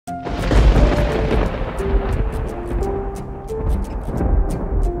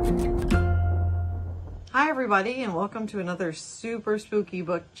Hi everybody, and welcome to another super spooky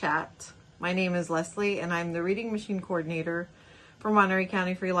book chat. My name is Leslie and I'm the Reading Machine Coordinator for Monterey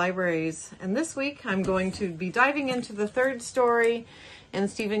County Free Libraries. And this week I'm going to be diving into the third story in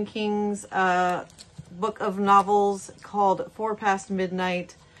Stephen King's book of novels called 4 Past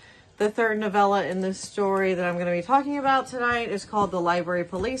Midnight. The third novella in this story that I'm going to be talking about tonight is called The Library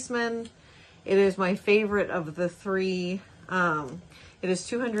Policeman. It is my favorite of the three. It is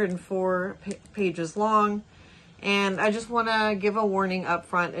 204 pages long, and I just want to give a warning up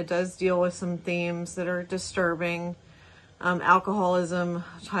front. It does deal with some themes that are disturbing, alcoholism,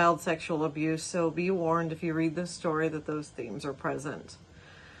 child sexual abuse, so be warned if you read this story that those themes are present.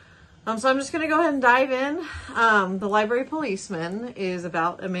 So I'm just going to go ahead and dive in. The Library Policeman is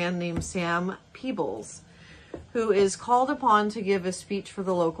about a man named Sam Peebles, who is called upon to give a speech for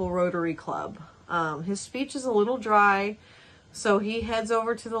the local Rotary Club. His speech is a little dry, so he heads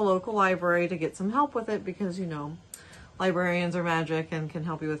over to the local library to get some help with it because, you know, librarians are magic and can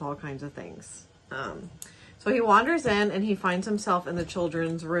help you with all kinds of things. So he wanders in and he finds himself in the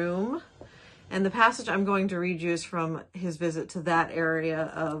children's room. And the passage I'm going to read you is from his visit to that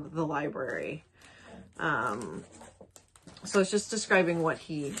area of the library. So it's just describing what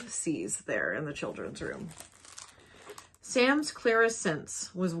he sees there in the children's room. Sam's clearest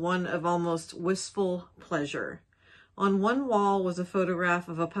sense was one of almost wistful pleasure. On one wall was a photograph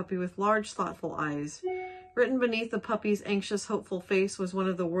of a puppy with large, thoughtful eyes. Written beneath the puppy's anxious, hopeful face was one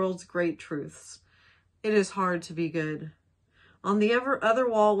of the world's great truths. It is hard to be good. On the other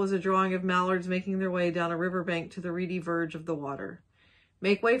wall was a drawing of mallards making their way down a riverbank to the reedy verge of the water.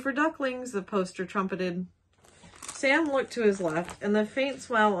 Make way for ducklings, the poster trumpeted. Sam looked to his left, and the faint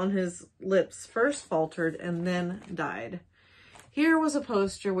smile on his lips first faltered and then died. Here was a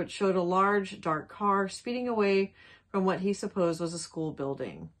poster which showed a large, dark car speeding away from what he supposed was a school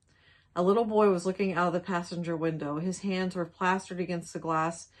building. A little boy was looking out of the passenger window. His hands were plastered against the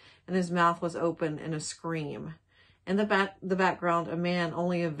glass, and his mouth was open in a scream. In the background, a man,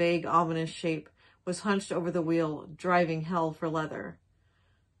 only a vague, ominous shape, was hunched over the wheel, driving hell for leather.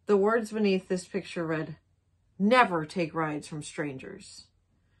 The words beneath this picture read, "Never take rides from strangers."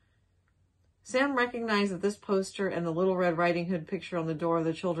 Sam recognized that this poster and the Little Red Riding Hood picture on the door of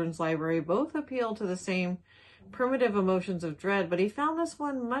the children's library both appealed to the same primitive emotions of dread, but he found this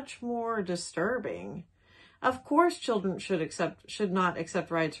one much more disturbing. Of course children should not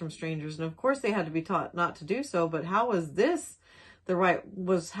accept rides from strangers, and of course they had to be taught not to do so, but how is this the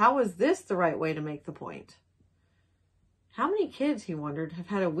right way to make the point? How many kids, he wondered, have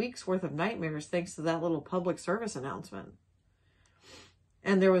had a week's worth of nightmares thanks to that little public service announcement?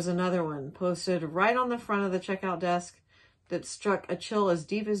 And there was another one posted right on the front of the checkout desk that struck a chill as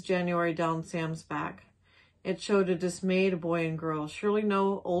deep as January down Sam's back. It showed a dismayed boy and girl, surely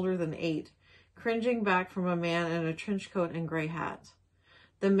no older than 8, cringing back from a man in a trench coat and gray hat.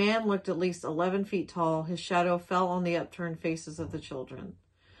 The man looked at least 11 feet tall. His shadow fell on the upturned faces of the children.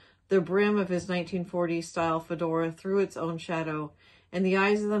 The brim of his 1940s-style fedora threw its own shadow, and the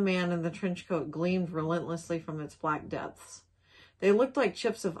eyes of the man in the trench coat gleamed relentlessly from its black depths. They looked like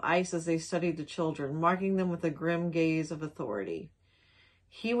chips of ice as they studied the children, marking them with a grim gaze of authority.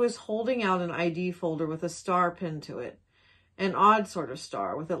 He was holding out an ID folder with a star pinned to it. An odd sort of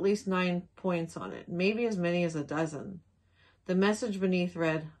star with at least 9 points on it, maybe as many as a dozen. The message beneath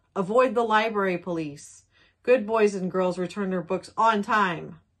read, "Avoid the library police. Good boys and girls return their books on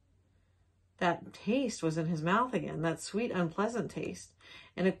time." That taste was in his mouth again, that sweet, unpleasant taste,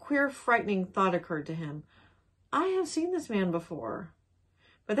 and a queer, frightening thought occurred to him. I have seen this man before.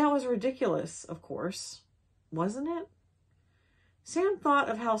 But that was ridiculous, of course, wasn't it? Sam thought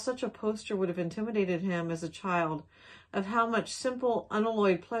of how such a poster would have intimidated him as a child, of how much simple,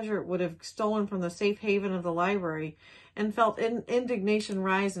 unalloyed pleasure it would have stolen from the safe haven of the library, and felt indignation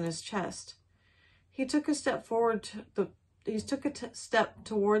rise in his chest. He took a step toward the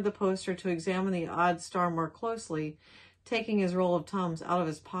poster to examine the odd star more closely, taking his roll of Tums out of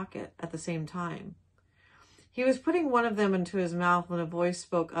his pocket at the same time. He was putting one of them into his mouth when a voice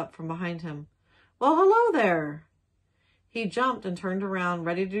spoke up from behind him. "Well, hello there." He jumped and turned around,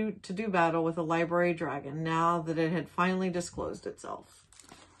 ready to do battle with the library dragon, now that it had finally disclosed itself.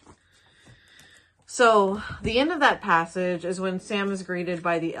 So, the end of that passage is when Sam is greeted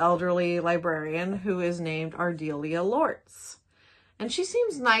by the elderly librarian, who is named Ardelia Lortz. And she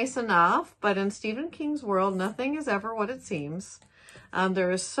seems nice enough, but in Stephen King's world, nothing is ever what it seems.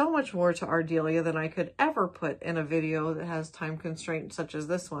 There is so much more to Ardelia than I could ever put in a video that has time constraints such as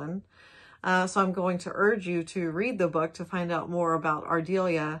this one. So I'm going to urge you to read the book to find out more about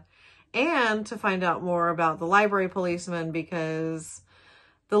Ardelia and to find out more about the Library Policeman, because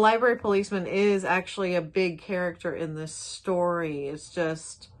the library policeman is actually a big character in this story. It's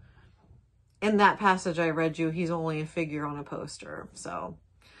just, in that passage I read you, he's only a figure on a poster. So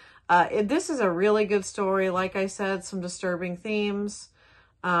this is a really good story. Like I said, some disturbing themes.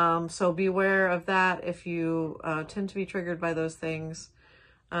 So beware of that if you tend to be triggered by those things.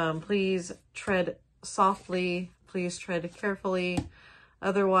 Please tread softly. Please tread carefully.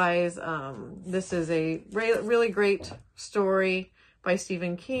 Otherwise, this is a really great story by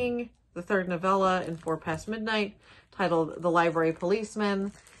Stephen King, the third novella in 4 Past Midnight, titled The Library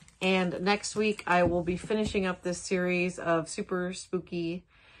Policeman. And next week, I will be finishing up this series of super spooky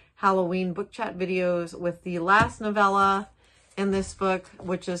Halloween book chat videos with the last novella in this book,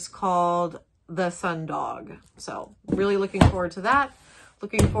 which is called The Sundog. So really looking forward to that.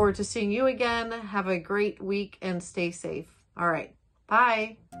 Looking forward to seeing you again. Have a great week and stay safe. All right.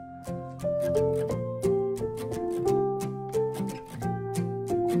 Bye.